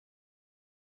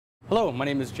Hello, my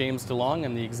name is James DeLong.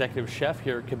 I'm the executive chef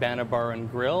here at Cabana Bar and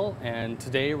Grill, and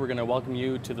today we're going to welcome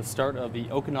you to the start of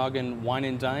the Okanagan Wine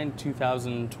and Dine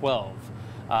 2012.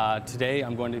 Today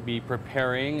I'm going to be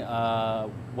preparing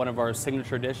one of our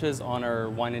signature dishes on our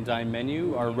Wine and Dine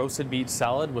menu, our roasted beet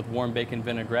salad with warm bacon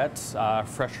vinaigrette,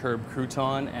 fresh herb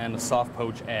crouton, and a soft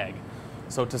poached egg.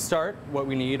 So to start, what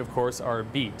we need, of course, are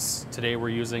beets. Today we're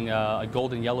using a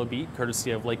golden yellow beet,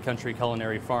 courtesy of Lake Country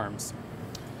Culinary Farms.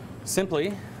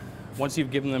 Simply, once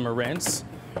you've given them a rinse,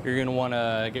 you're going to want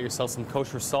to get yourself some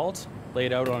kosher salt, lay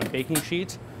it out on a baking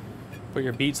sheet, put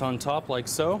your beets on top like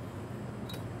so,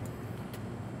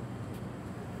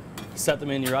 set them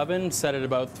in your oven, set at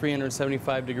about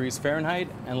 375 degrees Fahrenheit,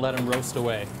 and let them roast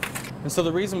away. And so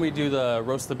the reason we do the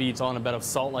roast the beets on a bed of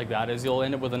salt like that is you'll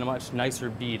end up with a much nicer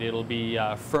beet. It'll be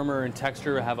firmer in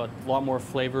texture, have a lot more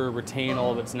flavor, retain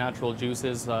all of its natural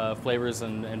juices, flavors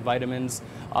and vitamins,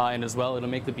 and as well it'll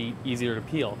make the beet easier to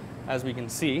peel. As we can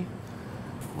see,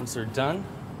 once they're done,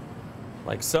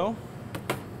 like so,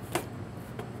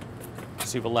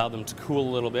 so you've allowed them to cool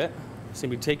a little bit.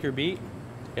 Simply take your beet,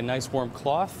 take a nice warm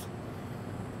cloth,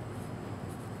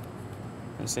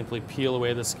 and simply peel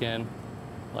away the skin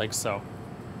like so.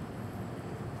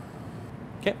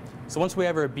 Okay, so once we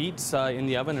have our beets in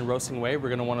the oven and roasting away, we're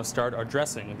going to want to start our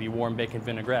dressing, the warm bacon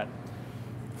vinaigrette.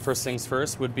 First things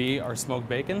first would be our smoked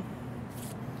bacon.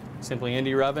 Simply into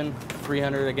your oven,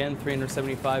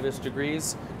 375-ish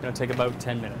degrees. Going to take about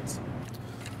 10 minutes.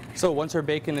 So once our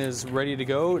bacon is ready to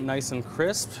go, nice and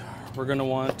crisp, we're going to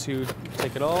want to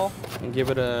take it all and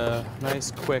give it a nice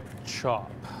quick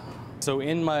chop. So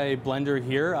in my blender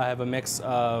here, I have a mix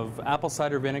of apple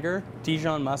cider vinegar,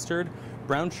 Dijon mustard,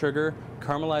 brown sugar,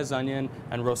 caramelized onion,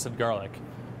 and roasted garlic.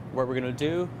 What we're going to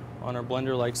do on our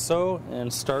blender like so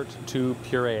and start to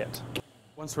puree it.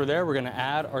 Once we're there, we're going to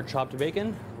add our chopped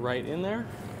bacon right in there.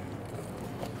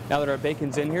 Now that our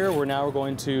bacon's in here, we're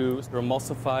going to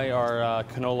emulsify our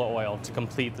canola oil to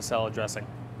complete the salad dressing.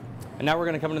 And now we're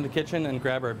going to come into the kitchen and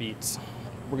grab our beets.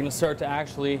 We're going to start to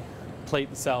actually plate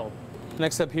the salad.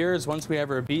 Next up here is once we have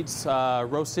our beets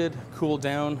roasted, cooled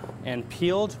down, and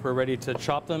peeled, we're ready to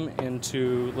chop them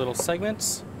into little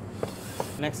segments.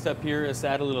 Next up here is to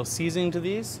add a little seasoning to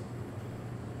these.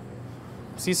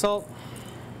 Sea salt,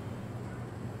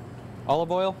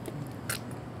 olive oil,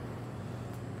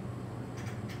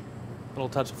 a little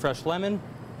touch of fresh lemon.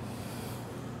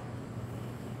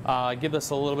 Give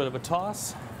this a little bit of a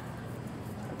toss,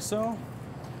 like so.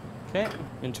 Okay,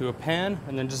 into a pan,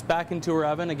 and then just back into our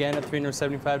oven, again at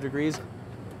 375 degrees.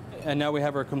 And now we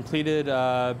have our completed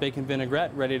bacon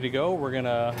vinaigrette ready to go. We're going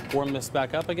to warm this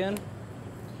back up again.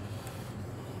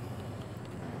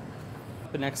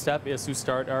 The next step is to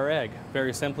start our egg.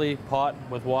 Very simply, pot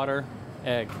with water,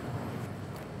 egg.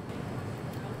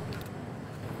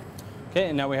 Okay,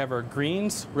 and now we have our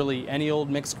greens. Really, any old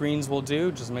mixed greens will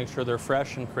do. Just make sure they're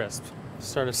fresh and crisp.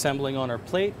 Start assembling on our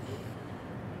plate.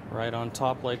 Right on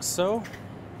top like so.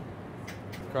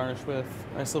 Garnish with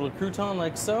a nice little crouton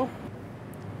like so.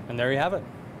 And there you have it.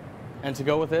 And to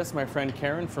go with this, my friend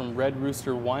Karen from Red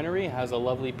Rooster Winery has a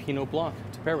lovely Pinot Blanc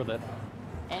to pair with it.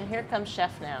 And here comes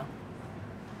Chef now.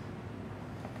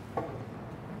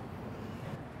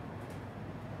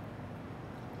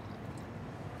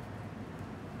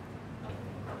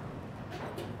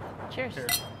 Cheers.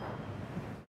 Cheers.